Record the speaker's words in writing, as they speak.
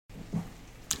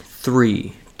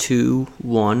3, 2,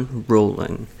 1,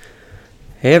 rolling.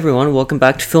 Hey everyone, welcome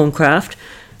back to Filmcraft.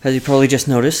 As you probably just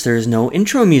noticed, there is no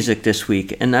intro music this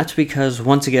week, and that's because,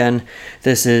 once again,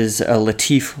 this is a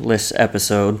Lateef-less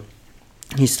episode.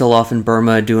 He's still off in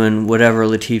Burma doing whatever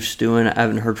Lateef's doing. I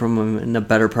haven't heard from him in the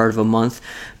better part of a month.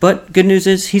 But good news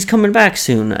is he's coming back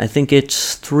soon. I think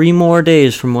it's 3 more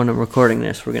days from when I'm recording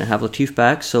this. We're going to have Lateef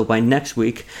back, so by next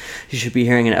week you should be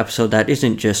hearing an episode that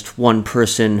isn't just one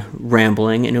person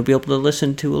rambling, and you'll be able to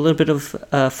listen to a little bit of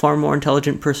a far more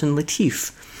intelligent person,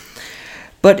 Lateef.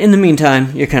 But in the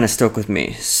meantime, you're kind of stuck with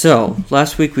me. So,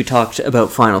 last week we talked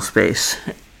about Final Space,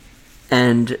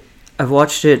 and I've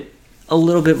watched it a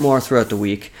little bit more throughout the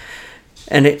week,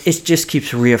 and it just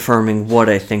keeps reaffirming what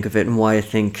I think of it and why I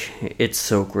think it's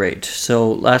so great.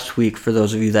 So last week, for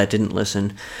those of you that didn't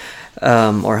listen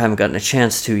or haven't gotten a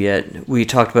chance to yet, we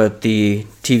talked about the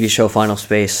TV show Final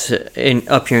Space.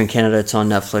 Up here in Canada, it's on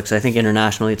Netflix. I think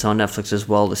internationally it's on Netflix as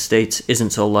well. The States isn't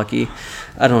so lucky.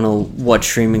 I don't know what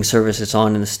streaming service it's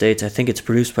on in the States. I think it's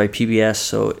produced by PBS,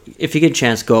 so if you get a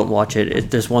chance, go out and watch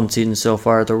it. There's one season so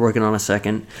far. They're working on a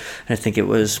second. I think it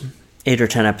was 8 or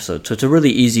 10 episodes, so it's a really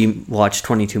easy watch,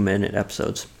 22-minute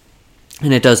episodes,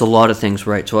 and it does a lot of things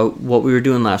right. So what we were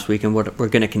doing last week and what we're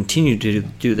going to continue to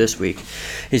do this week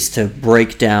is to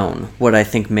break down what I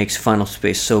think makes Final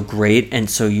Space so great and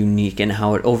so unique, and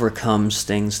how it overcomes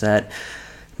things that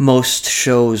most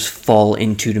shows fall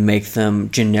into to make them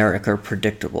generic or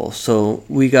predictable. So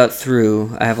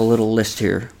I have a little list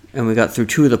here, and we got through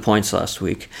 2 of the points last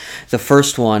week. The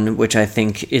first one, which I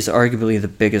think is arguably the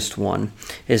biggest one,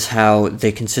 is how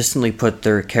they consistently put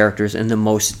their characters in the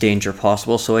most danger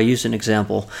possible. So I used an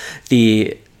example.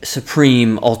 The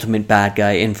supreme ultimate bad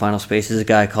guy in Final Space is a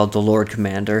guy called the Lord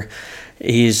Commander.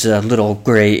 He's a little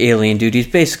gray alien dude. He's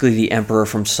basically the Emperor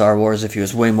from Star Wars if he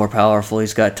was way more powerful.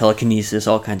 He's got telekinesis,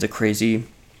 all kinds of crazy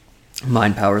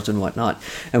mind powers and whatnot.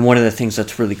 And one of the things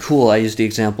that's really cool, I used the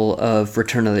example of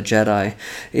Return of the Jedi,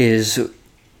 is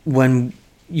when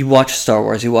you watch Star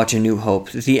Wars, you watch A New Hope,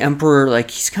 the Emperor,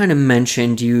 he's kind of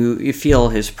mentioned, you feel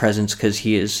his presence because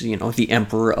he is, the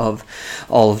Emperor of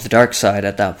all of the dark side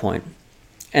at that point.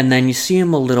 And then you see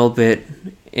him a little bit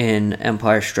in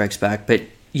Empire Strikes Back, but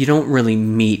you don't really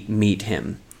meet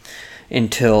him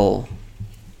until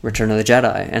Return of the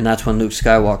Jedi, and that's when Luke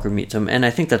Skywalker meets him. And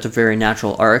I think that's a very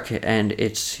natural arc, and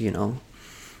it's,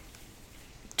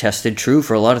 tested true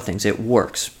for a lot of things. It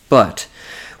works. But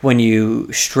when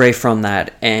you stray from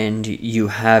that and you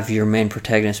have your main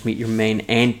protagonist meet your main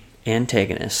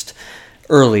antagonist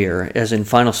earlier, as in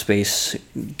Final Space,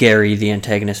 Gary, the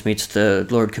antagonist, meets the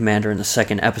Lord Commander in the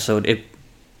second episode,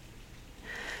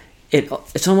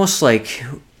 it's almost like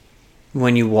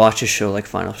when you watch a show like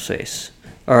Final Space,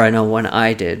 or I know when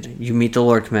I did, you meet the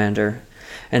Lord Commander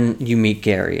and you meet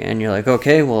Gary, and you're like,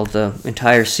 okay, well, the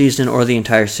entire season or the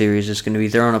entire series is going to be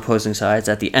their own opposing sides.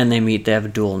 At the end they meet, they have a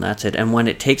duel, and that's it. And when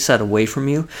it takes that away from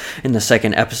you in the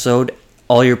second episode,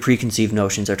 all your preconceived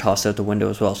notions are tossed out the window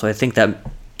as well. So I think that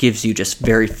gives you just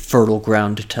very fertile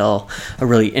ground to tell a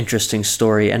really interesting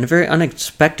story, and a very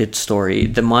unexpected story.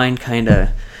 The mind kind of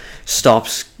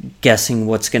stops guessing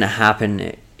what's going to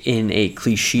happen in a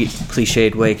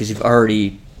cliched way, because you've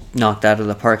already knocked out of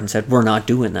the park and said, we're not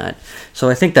doing that. So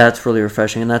I think that's really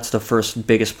refreshing, and that's the first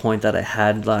biggest point that I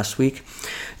had last week.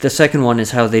 The second one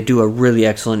is how they do a really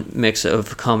excellent mix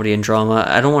of comedy and drama.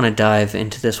 I don't want to dive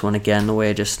into this one again the way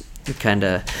I just kind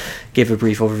of gave a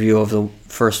brief overview of the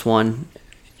first one.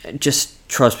 Just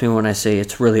trust me when I say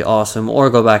it's really awesome, or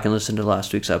go back and listen to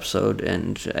last week's episode,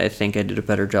 and I think I did a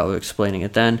better job of explaining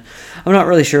it then. I'm not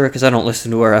really sure because I don't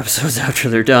listen to our episodes after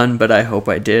they're done, but I hope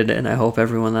I did, and I hope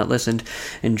everyone that listened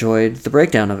enjoyed the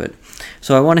breakdown of it.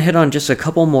 So I want to hit on just a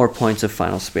couple more points of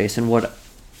Final Space and what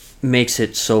makes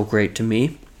it so great to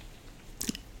me.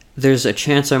 There's a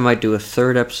chance I might do a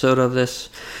 3rd episode of this.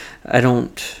 I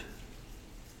don't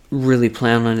really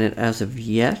plan on it as of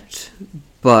yet,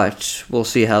 but we'll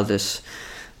see how this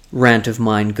rant of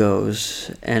mine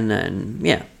goes, and then,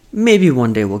 maybe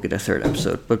one day we'll get a 3rd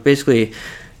episode. But basically,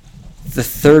 the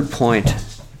 3rd point,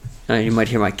 you might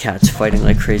hear my cats fighting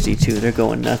like crazy too. They're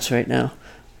going nuts right now.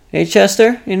 Hey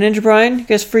Chester and Ninja Brian, you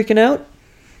guys freaking out?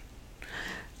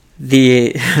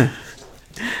 The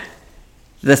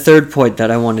 3rd point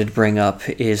that I wanted to bring up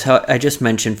is how I just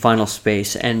mentioned Final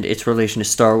Space and its relation to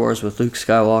Star Wars with Luke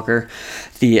Skywalker,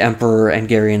 the Emperor, and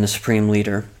Gary and the Supreme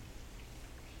Leader.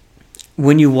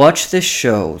 When you watch this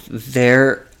show,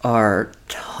 there are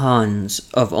tons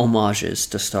of homages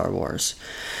to Star Wars.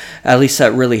 At least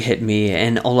that really hit me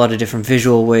in a lot of different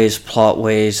visual ways, plot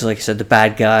ways. Like I said, the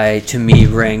bad guy, to me,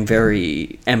 rang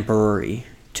very Emperor-y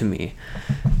to me.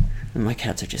 And my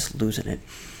cats are just losing it.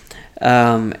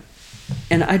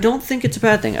 And I don't think it's a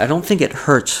bad thing. I don't think it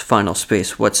hurts Final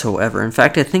Space whatsoever. In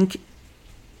fact, I think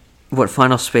what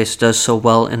Final Space does so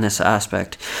well in this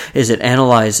aspect is it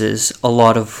analyzes a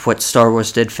lot of what Star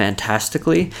Wars did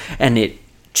fantastically, and it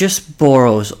just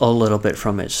borrows a little bit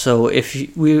from it. So if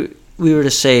we were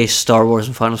to say Star Wars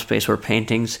and Final Space were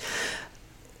paintings,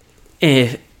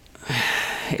 it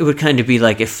would kind of be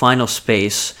like if Final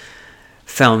Space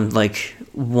found like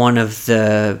one of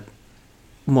the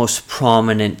most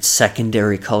prominent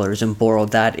secondary colors and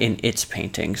borrowed that in its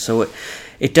painting. So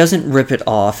it doesn't rip it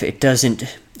off, it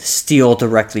doesn't steal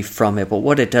directly from it, but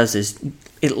what it does is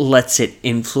it lets it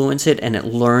influence it, and it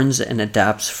learns and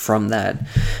adapts from that.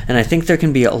 And I think there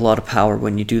can be a lot of power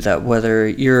when you do that, whether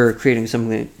you're creating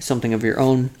something of your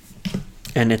own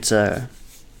and it's a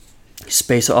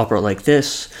space opera like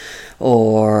this,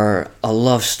 or a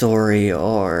love story,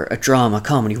 or a drama,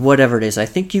 comedy, whatever it is. I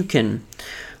think you can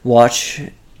watch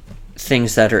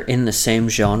things that are in the same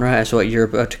genre as what you're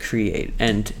about to create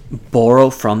and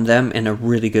borrow from them in a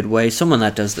really good way. Someone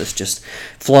that does this just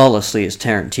flawlessly is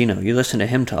Tarantino. You listen to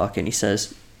him talk and he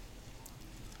says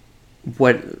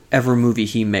whatever movie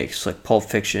he makes, like Pulp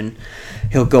Fiction,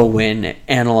 he'll go in,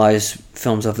 analyze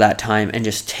films of that time, and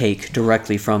just take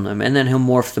directly from them, and then he'll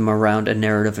morph them around a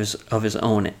narrative of his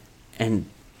own. And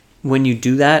when you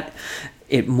do that,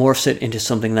 it morphs it into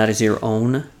something that is your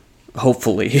own.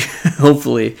 Hopefully,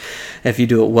 if you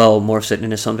do it well, morphs it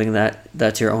into something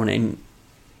that's your own, and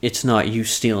it's not you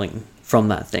stealing from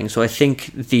that thing. So I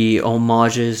think the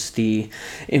homages, the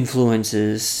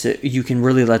influences, you can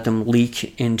really let them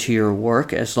leak into your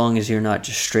work as long as you're not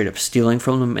just straight up stealing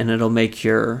from them, and it'll make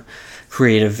your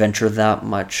creative venture that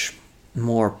much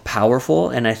more powerful.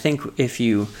 And I think if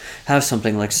you have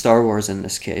something like Star Wars in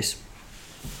this case,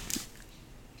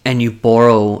 and you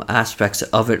borrow aspects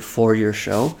of it for your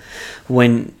show,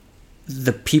 when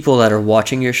the people that are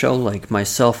watching your show, like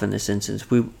myself in this instance,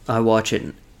 I watch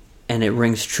it and it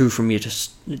rings true for me.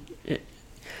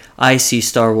 I see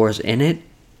Star Wars in it,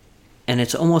 and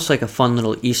it's almost like a fun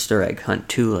little Easter egg hunt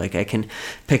too. Like I can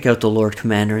pick out the Lord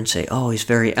Commander and say, oh, he's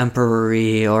very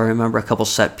Emperor-y, or I remember a couple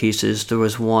set pieces. There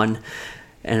was one,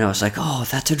 and I was like, oh,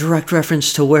 that's a direct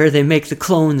reference to where they make the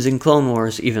clones in Clone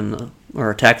Wars, or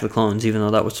Attack the Clones, even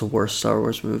though that was the worst Star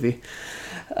Wars movie.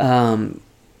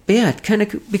 But yeah, it kind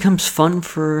of becomes fun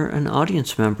for an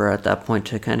audience member at that point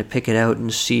to kind of pick it out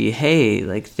and see, hey,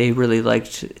 like they really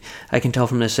liked, I can tell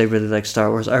from this they really like Star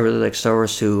Wars, I really like Star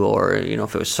Wars too, or, you know,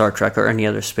 if it was Star Trek or any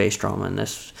other space drama in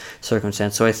this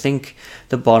circumstance. So I think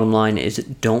the bottom line is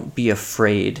don't be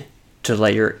afraid to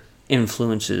let your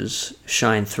influences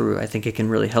shine through. I think it can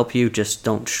really help you, just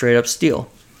don't straight up steal.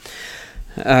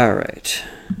 Alright,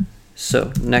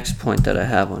 so next point that I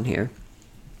have on here,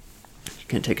 you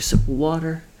can take a sip of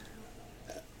water,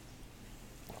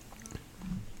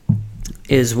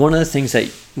 is one of the things that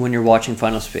when you're watching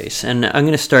Final Space, and I'm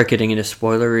going to start getting into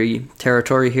spoilery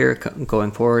territory here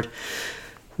going forward,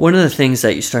 one of the things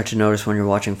that you start to notice when you're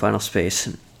watching Final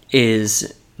Space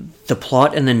is the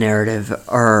plot and the narrative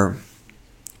are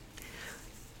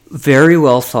very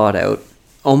well thought out,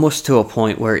 almost to a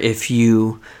point where if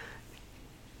you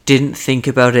didn't think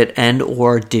about it and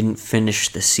or didn't finish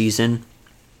the season,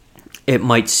 it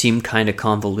might seem kind of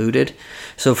convoluted.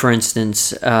 So for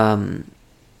instance,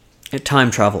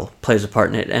 time travel plays a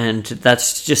part in it, and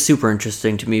that's just super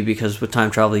interesting to me because with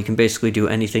time travel you can basically do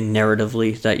anything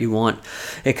narratively that you want.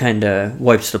 It kind of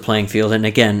wipes the playing field and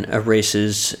again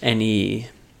erases any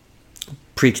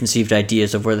preconceived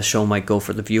ideas of where the show might go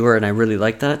for the viewer, and I really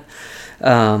like that.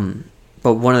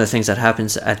 But one of the things that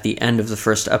happens at the end of the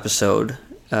first episode,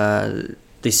 the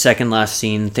second last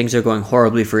scene, things are going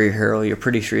horribly for your hero, you're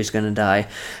pretty sure he's going to die,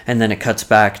 and then it cuts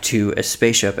back to a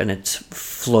spaceship and it's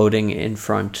floating in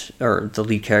front, or the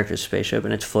lead character's spaceship,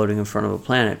 and it's floating in front of a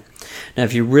planet. Now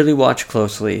if you really watch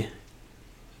closely,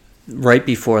 right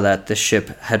before that the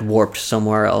ship had warped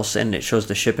somewhere else, and it shows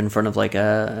the ship in front of like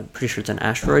I'm pretty sure it's an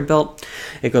asteroid belt.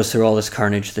 It goes through all this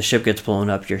carnage, the ship gets blown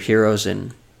up, your hero's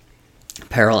in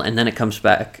peril, and then it cuts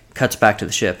back to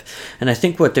the ship. And I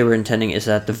think what they were intending is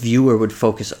that the viewer would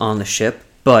focus on the ship,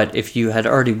 but if you had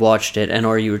already watched it and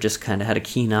or you were just kind of had a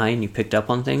keen eye and you picked up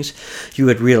on things, you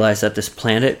would realize that this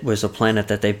planet was a planet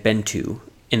that they've been to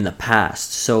in the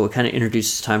past. So it kind of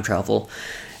introduces time travel.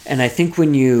 And I think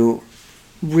when you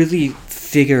really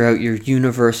figure out your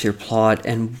universe, your plot,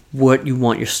 and what you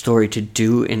want your story to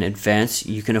do in advance,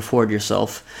 you can afford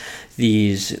yourself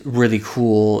these really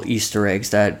cool Easter eggs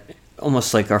that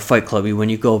almost like our Fight Clubby, when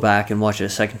you go back and watch it a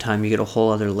second time, you get a whole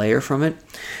other layer from it.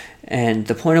 And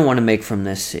the point I want to make from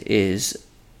this is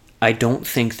I don't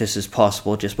think this is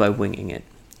possible just by winging it.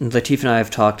 Latif and I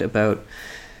have talked about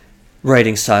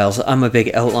writing styles. I'm a big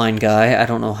outline guy. I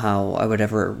don't know how I would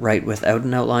ever write without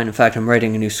an outline. In fact, I'm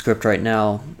writing a new script right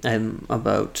now. I'm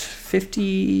about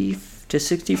 50 to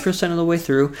 60% of the way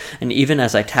through, and even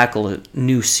as I tackle a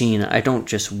new scene, I don't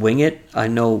just wing it. I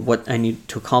know what I need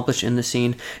to accomplish in the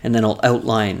scene, and then I'll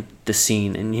outline the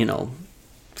scene in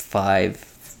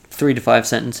 3 to 5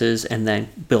 sentences, and then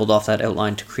build off that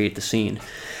outline to create the scene.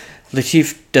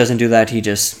 Latif doesn't do that. He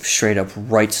just straight up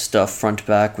writes stuff front to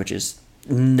back, which is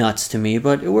nuts to me,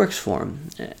 but it works for him.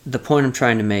 The point I'm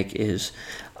trying to make is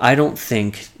I don't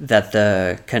think that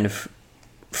the kind of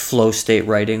flow state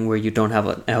writing where you don't have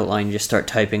an outline, you just start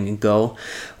typing and go,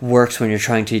 works when you're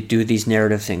trying to do these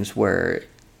narrative things where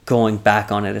going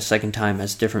back on it a second time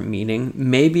has different meaning.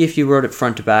 Maybe if you wrote it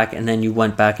front to back and then you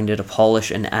went back and did a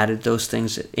polish and added those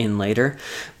things in later.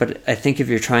 But I think if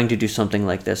you're trying to do something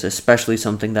like this, especially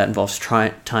something that involves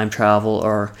time travel,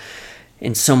 or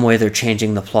in some way they're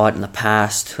changing the plot in the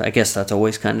past, I guess that's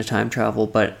always kind of time travel,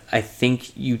 but I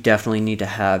think you definitely need to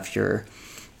have your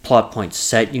plot points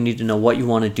set. You need to know what you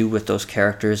want to do with those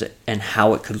characters and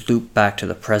how it could loop back to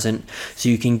the present, so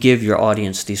you can give your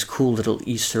audience these cool little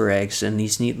Easter eggs and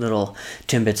these neat little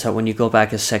tidbits that when you go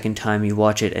back a second time you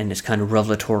watch it and it's kind of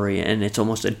revelatory and it's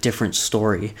almost a different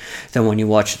story than when you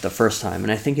watched it the first time.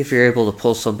 And I think if you're able to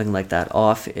pull something like that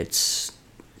off, it's,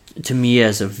 to me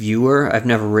as a viewer, I've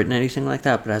never written anything like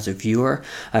that, but as a viewer,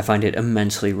 I find it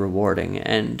immensely rewarding,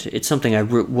 and it's something I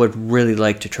would really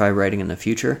like to try writing in the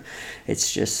future.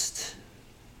 It's just,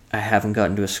 I haven't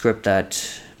gotten to a script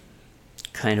that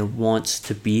kind of wants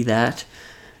to be that,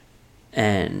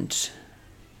 and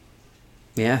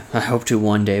yeah, I hope to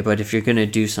one day. But if you're going to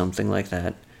do something like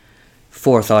that,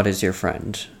 forethought is your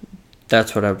friend.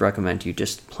 That's what I would recommend. You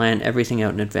just plan everything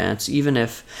out in advance. Even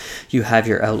if you have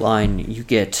your outline, you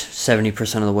get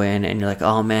 70% of the way in and you're like,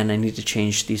 oh man, I need to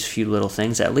change these few little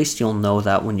things. At least you'll know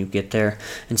that when you get there,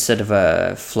 instead of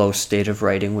a flow state of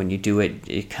writing when you do it.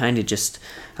 It kind of just,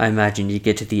 I imagine you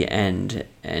get to the end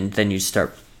and then you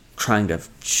start trying to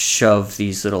shove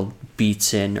these little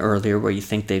beats in earlier where you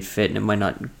think they'd fit, and it might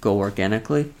not go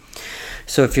organically.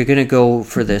 So if you're going to go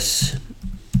for this,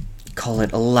 call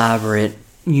it elaborate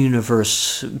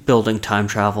universe building time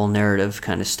travel narrative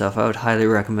kind of stuff, I would highly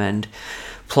recommend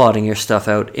plotting your stuff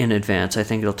out in advance. I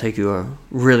think it'll take you a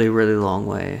really, really long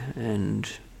way, and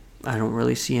I don't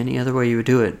really see any other way you would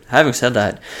do it. Having said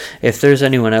that, if there's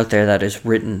anyone out there that has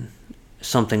written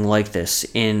something like this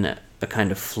in a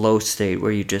kind of flow state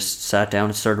where you just sat down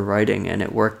and started writing and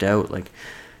it worked out, like,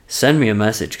 send me a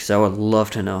message, because I would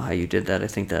love to know how you did that. I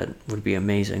think that would be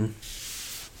amazing.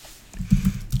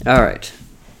 Alright,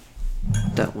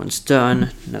 that one's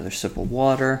done. Another sip of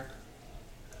water.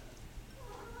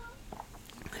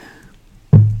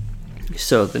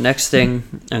 So the next thing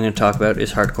I'm going to talk about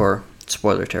is hardcore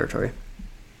spoiler territory.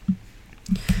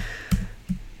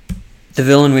 The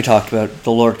villain we talked about,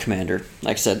 the Lord Commander.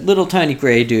 Like I said, little tiny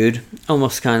gray dude.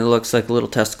 Almost kind of looks like a little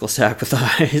testicle sack with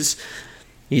eyes.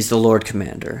 He's the Lord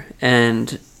Commander.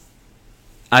 And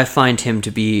I find him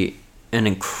to be an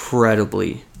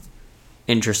incredibly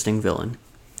interesting villain.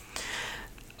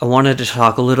 I wanted to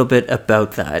talk a little bit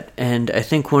about that, and I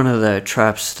think one of the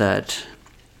traps that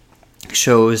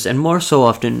shows, and more so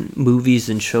often movies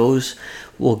and shows,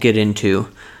 will get into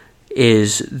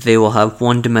is they will have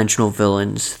one-dimensional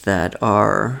villains that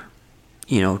are,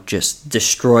 just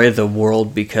destroy the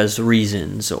world because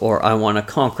reasons, or I want to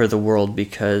conquer the world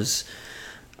because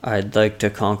I'd like to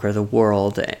conquer the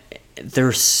world.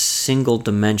 They're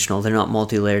single-dimensional, they're not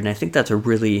multi-layered, and I think that's a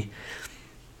really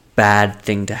bad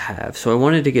thing to have. So I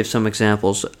wanted to give some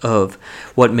examples of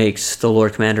what makes the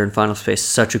Lord Commander in Final Space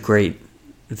such a great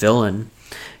villain,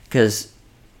 because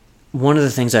one of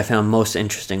the things I found most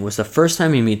interesting was the first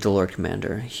time you meet the Lord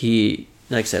Commander. He,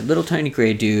 like I said, little tiny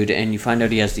gray dude, and you find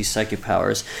out he has these psychic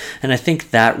powers, and I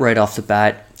think that right off the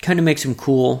bat kind of makes him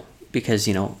cool, because,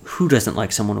 who doesn't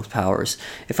like someone with powers?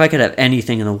 If I could have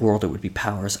anything in the world, it would be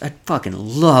powers. I'd fucking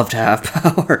love to have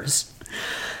powers.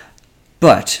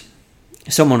 But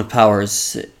someone with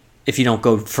powers, if you don't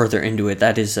go further into it,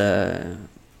 that is a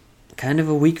kind of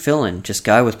a weak villain. Just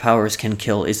guy with powers can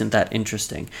kill isn't that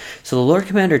interesting. So the Lord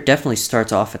Commander definitely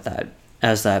starts off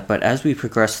as that, but as we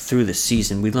progress through the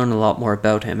season, we learn a lot more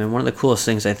about him. And one of the coolest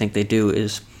things I think they do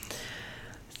is,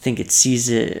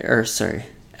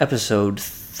 episode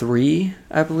 3,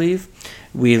 I believe,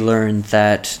 we learn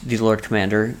that the Lord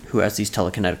Commander, who has these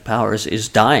telekinetic powers, is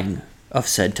dying of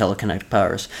said telekinetic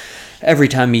powers. Every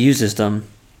time he uses them,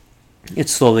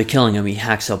 it's slowly killing him. He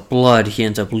hacks up blood, he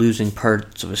ends up losing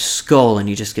parts of his skull, and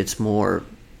he just gets more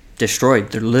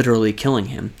destroyed. They're literally killing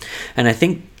him. And I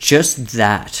think just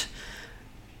that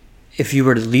if you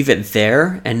were to leave it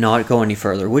there and not go any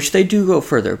further, which they do go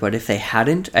further, but if they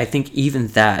hadn't, I think even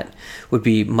that would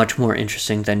be much more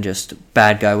interesting than just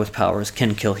bad guy with powers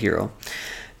can kill hero.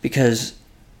 Because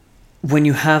when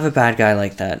you have a bad guy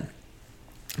like that,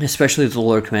 especially the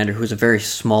Lord Commander, who's a very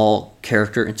small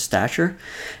character in stature,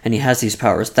 and he has these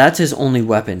powers, that's his only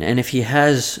weapon. And if he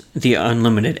has the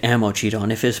unlimited ammo cheat on,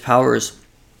 if his powers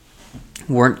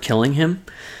weren't killing him,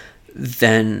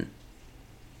 then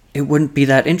it wouldn't be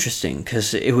that interesting,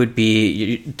 because it would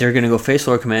be, they're going to go face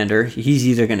Lord Commander, he's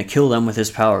either going to kill them with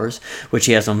his powers, which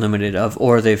he has unlimited of,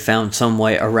 or they've found some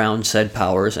way around said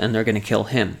powers, and they're going to kill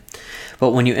him.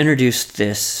 But when you introduce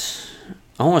this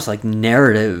almost like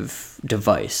narrative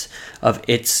device of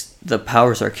the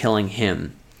powers are killing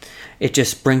him, it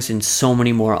just brings in so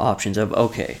many more options of,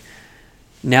 okay,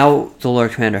 now the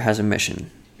Lord Commander has a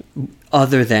mission.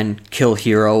 Other than kill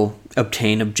hero,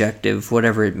 obtain objective,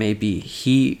 whatever it may be,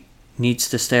 he needs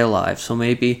to stay alive. So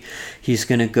maybe he's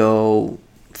going to go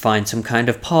find some kind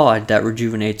of pod that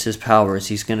rejuvenates his powers.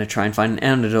 He's going to try and find an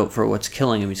antidote for what's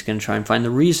killing him. He's going to try and find the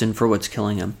reason for what's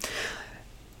killing him.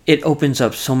 It opens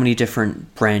up so many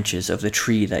different branches of the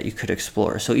tree that you could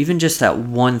explore. So even just that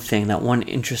one thing, that one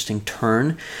interesting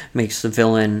turn, makes the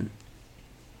villain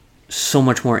so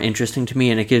much more interesting to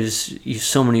me, and it gives you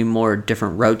so many more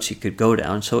different routes you could go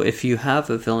down. So if you have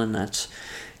a villain that's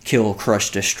kill, crush,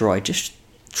 destroy, just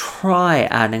try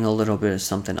adding a little bit of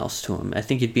something else to him. I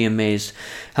think you'd be amazed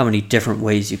how many different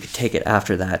ways you could take it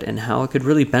after that, and how it could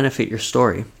really benefit your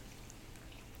story.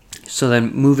 So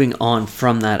then moving on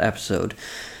from that episode,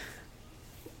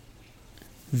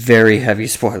 very heavy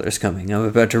spoilers coming. I'm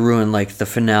about to ruin like the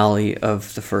finale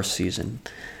of the first season.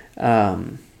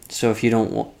 So if you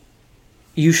don't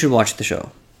you should watch the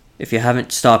show. If you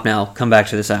haven't, stop now, come back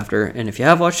to this after. And if you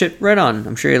have watched it, right on.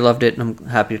 I'm sure you loved it, and I'm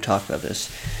happy to talk about this.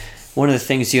 One of the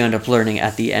things you end up learning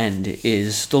at the end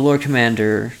is the Lord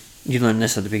Commander, you learned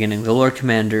this at the beginning, the Lord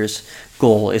Commander's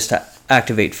goal is to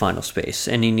activate Final Space,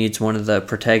 and he needs one of the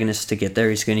protagonists to get there.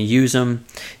 He's going to use them.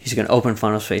 He's going to open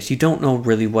Final Space. You don't know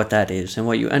really what that is, and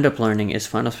what you end up learning is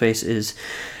Final Space is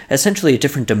essentially a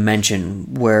different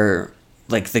dimension where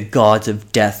like the gods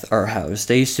of death are housed.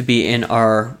 They used to be in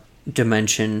our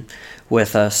dimension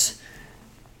with us.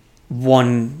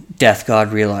 One death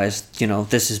god realized,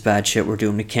 this is bad shit we're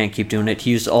doing, we can't keep doing it.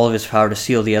 He used all of his power to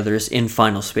seal the others in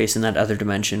Final Space in that other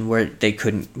dimension where they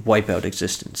couldn't wipe out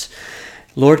existence.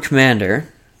 Lord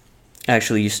Commander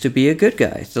actually used to be a good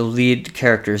guy. The lead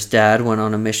character's dad went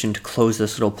on a mission to close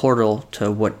this little portal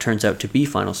to what turns out to be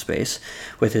Final Space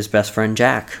with his best friend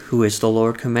Jack, who is the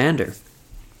Lord Commander.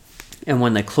 And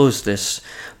when they closed this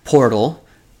portal,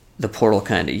 the portal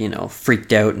kind of,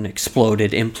 freaked out and exploded,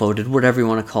 imploded, whatever you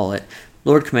want to call it.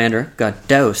 Lord Commander got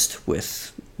doused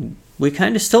with, we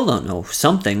kind of still don't know,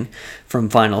 something from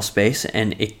Final Space,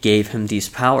 and it gave him these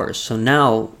powers. So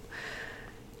now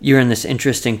you're in this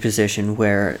interesting position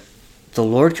where the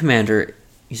Lord Commander,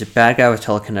 he's a bad guy with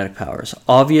telekinetic powers.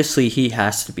 Obviously, he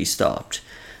has to be stopped.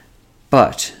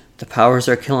 But the powers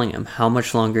are killing him. How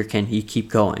much longer can he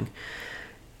keep going?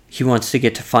 He wants to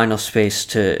get to Final Space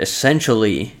to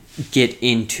essentially get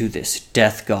into this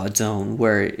death god zone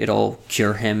where it'll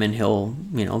cure him and he'll,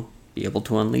 be able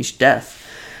to unleash death.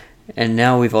 And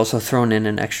now we've also thrown in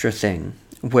an extra thing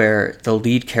where the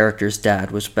lead character's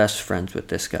dad was best friends with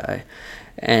this guy.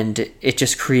 And it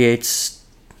just creates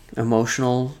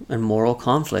emotional and moral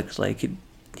conflict. Like,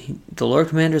 the Lord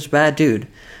Commander's a bad dude.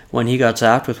 When he got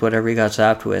zapped with whatever he got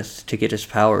zapped with to get his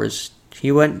powers,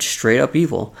 he went straight up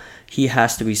evil. He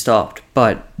has to be stopped.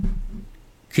 But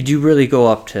could you really go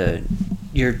up to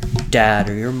your dad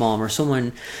or your mom or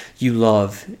someone you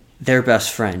love, their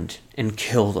best friend, and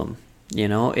kill them?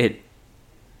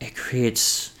 It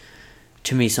creates,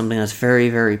 to me, something that's very,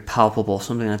 very palpable,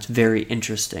 something that's very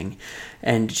interesting.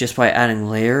 And just by adding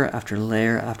layer after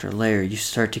layer after layer, you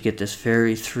start to get this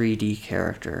very 3D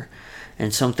character.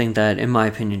 And something that, in my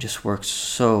opinion, just works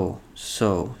so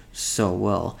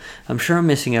well. I'm sure I'm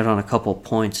missing out on a couple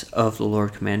points of the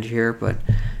Lord Commander here, but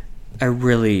I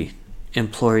really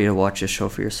implore you to watch this show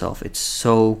for yourself. It's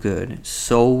so good, it's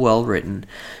so well written,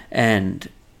 and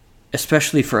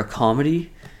especially for a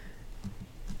comedy,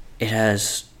 it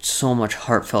has so much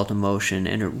heartfelt emotion,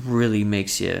 and it really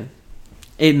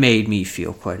it made me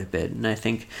feel quite a bit. And I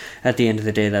think at the end of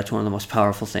the day, that's one of the most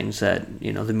powerful things that,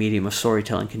 the medium of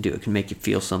storytelling can do. It can make you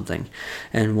feel something.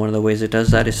 And one of the ways it does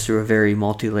that is through a very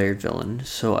multi-layered villain.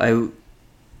 So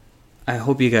I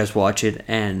hope you guys watch it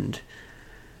and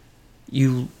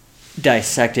you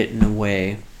dissect it in a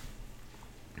way,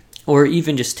 or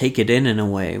even just take it in a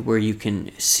way where you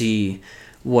can see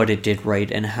what it did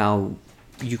right and how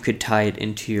you could tie it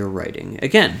into your writing.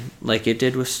 Again, like it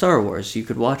did with Star Wars. You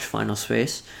could watch Final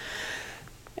Space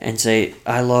and say,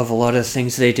 I love a lot of the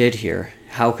things they did here.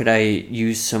 How could I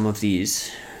use some of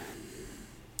these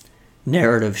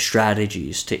narrative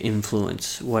strategies to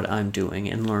influence what I'm doing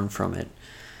and learn from it?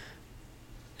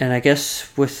 And I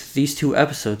guess with these 2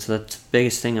 episodes, that's the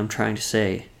biggest thing I'm trying to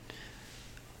say.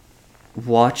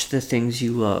 Watch the things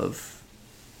you love.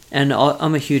 And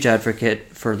I'm a huge advocate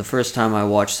for the first time I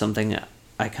watch something,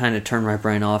 I kind of turn my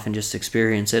brain off and just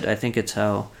experience it. I think it's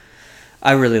how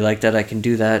I really like that I can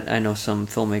do that. I know some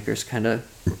filmmakers kind of,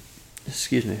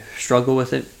 struggle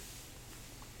with it.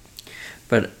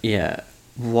 But yeah,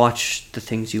 watch the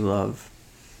things you love.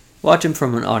 Watch them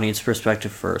from an audience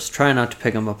perspective first. Try not to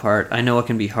pick them apart. I know it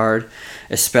can be hard,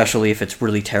 especially if it's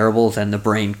really terrible, then the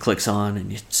brain clicks on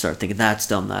and you start thinking, that's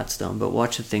dumb. But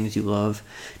watch the things you love,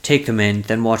 take them in,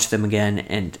 then watch them again,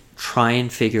 and try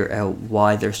and figure out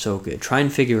why they're so good. Try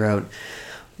and figure out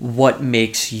what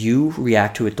makes you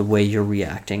react to it the way you're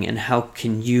reacting, and how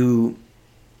can you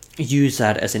use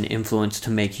that as an influence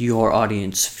to make your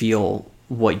audience feel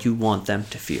what you want them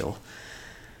to feel.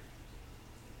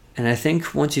 And I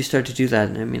think once you start to do that,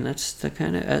 I mean, that's the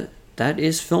kind of, that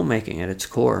is filmmaking at its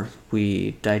core.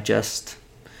 We digest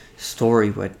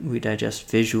story, we digest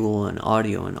visual and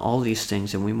audio and all these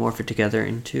things, and we morph it together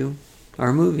into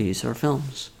our movies, our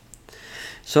films.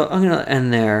 So I'm going to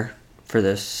end there for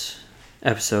this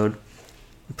episode.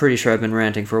 I'm pretty sure I've been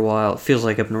ranting for a while. It feels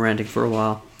like I've been ranting for a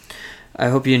while. I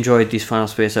hope you enjoyed these Final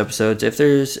Space episodes. If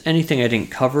there's anything I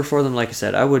didn't cover for them, like I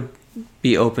said, I would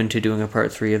be open to doing a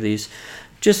part 3 of these.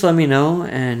 Just let me know,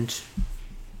 and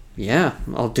yeah,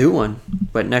 I'll do one.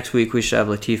 But next week we should have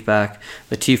Latif back.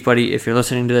 Latif, buddy, if you're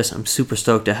listening to this, I'm super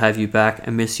stoked to have you back. I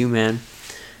miss you, man.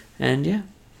 And yeah,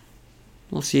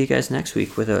 we'll see you guys next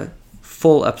week with a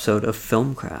full episode of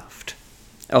Filmcraft.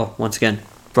 Oh, once again,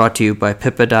 brought to you by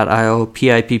Pippa.io,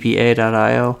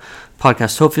 Pippa.io,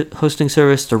 podcast hosting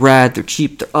service. They're rad, they're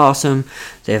cheap, they're awesome.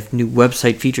 They have new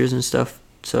website features and stuff.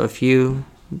 So if you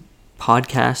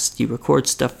podcast, you record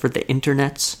stuff for the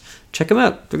internets, check them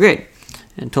out. They're great.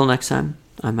 Until next time,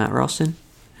 I'm Matt Ralston,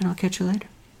 and I'll catch you later.